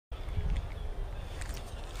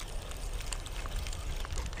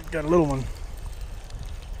got a little one.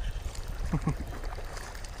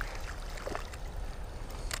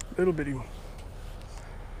 Little bitty one.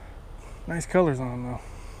 Nice colors on them though.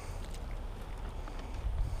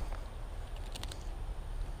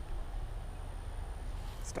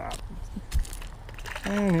 Stop.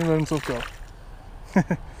 And he let himself go.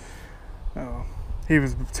 Oh, he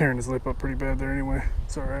was tearing his lip up pretty bad there anyway.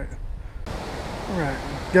 It's alright. Alright,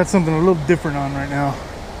 got something a little different on right now.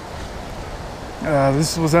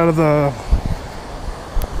 This was out of the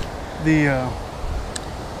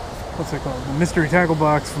what's it called? The mystery tackle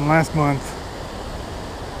box from last month.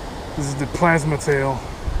 This is the plasma tail.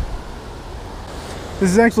 This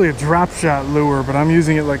is actually a drop shot lure, but I'm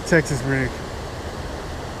using it like Texas rig.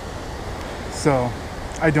 So,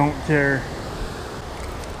 I don't care.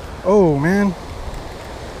 Oh man,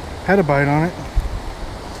 had a bite on it.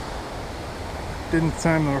 Didn't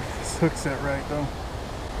time the hook set right though.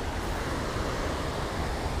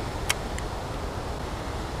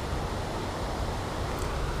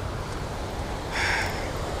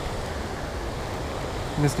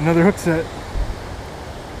 Missed another hook set.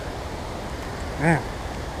 Man.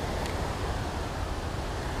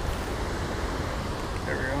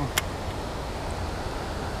 There we go.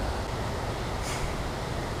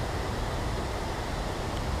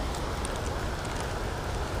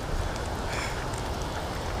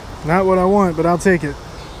 Not what I want, but I'll take it.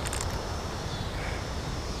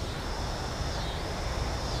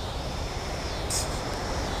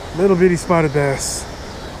 Little bitty spotted bass.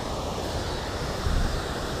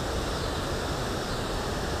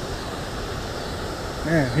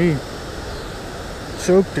 Man, he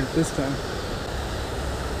choked it this time.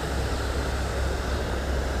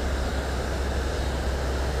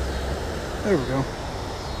 There we go.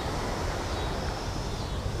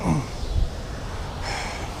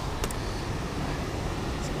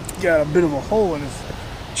 Got a bit of a hole in his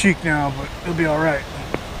cheek now, but it'll be all right.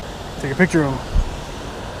 Take a picture of him.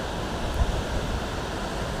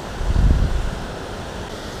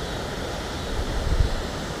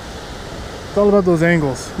 It's all about those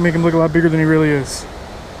angles. Make him look a lot bigger than he really is.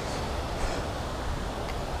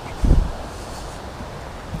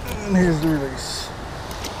 And here's the release.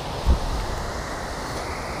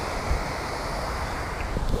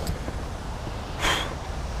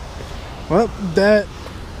 Well,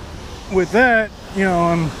 with that, you know,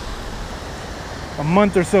 I'm a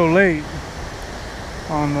month or so late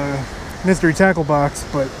on the mystery tackle box,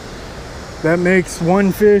 but that makes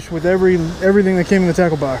one fish with everything that came in the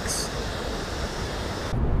tackle box.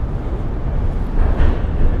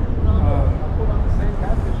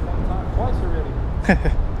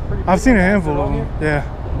 I've seen a handful of them. Yeah,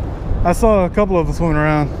 I saw a couple of them swimming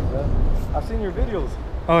around. Yeah. I've seen your videos.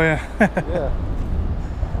 Oh yeah. Yeah.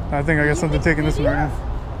 I think I got something taking this one right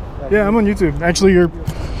now. Yeah, I'm on YouTube. Actually, you're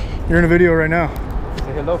in a video right now.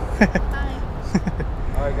 Say hello. Hi.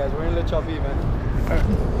 All right, guys, we're gonna let y'all be, man.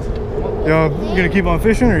 Right. Y'all gonna keep on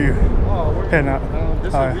fishing, or you heading out?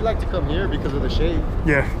 We like to come here because of the shade.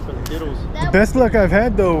 Yeah. For the kiddos. The best luck I've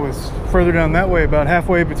had though was further down that way, about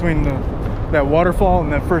halfway between that waterfall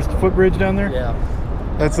and that first footbridge down there. Yeah.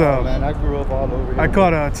 That's man, I grew up all over here. I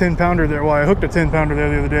caught a 10-pounder there. Well, I hooked a 10-pounder there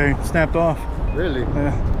the other day. Snapped off. Really?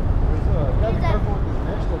 Yeah. You gotta be careful with this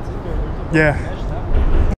mesh that's in there. Yeah.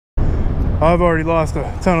 I've already lost a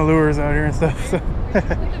ton of lures out here and stuff. So. Put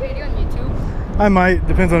the video on YouTube. I might.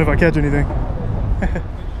 Depends on if I catch anything.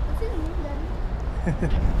 What's your name, Daddy?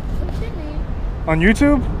 What's your name? On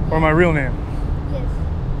YouTube or my real name? Yes.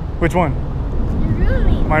 Which one? Your real name.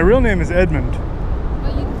 My real name is Edmund. Oh,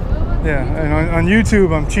 you Yeah, and on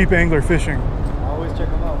YouTube I'm Cheap Angler Fishing. I always check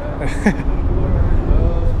them out, man.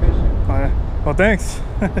 Loves fishing. Oh, yeah. Well, thanks.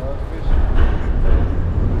 Loves fishing.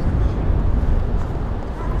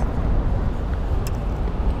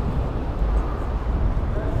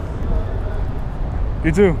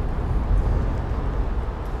 You too.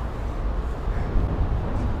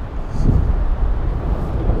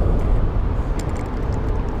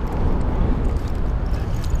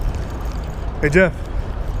 Hey Jeff, I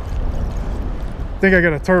think I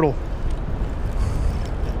got a turtle.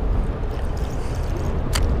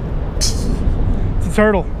 It's a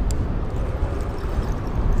turtle.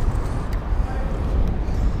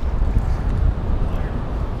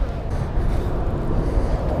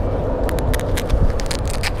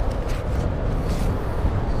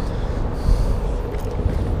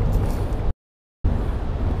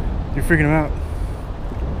 You're freaking him out.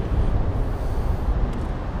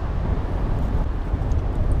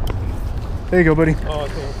 There you go, buddy. Oh,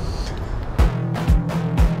 okay.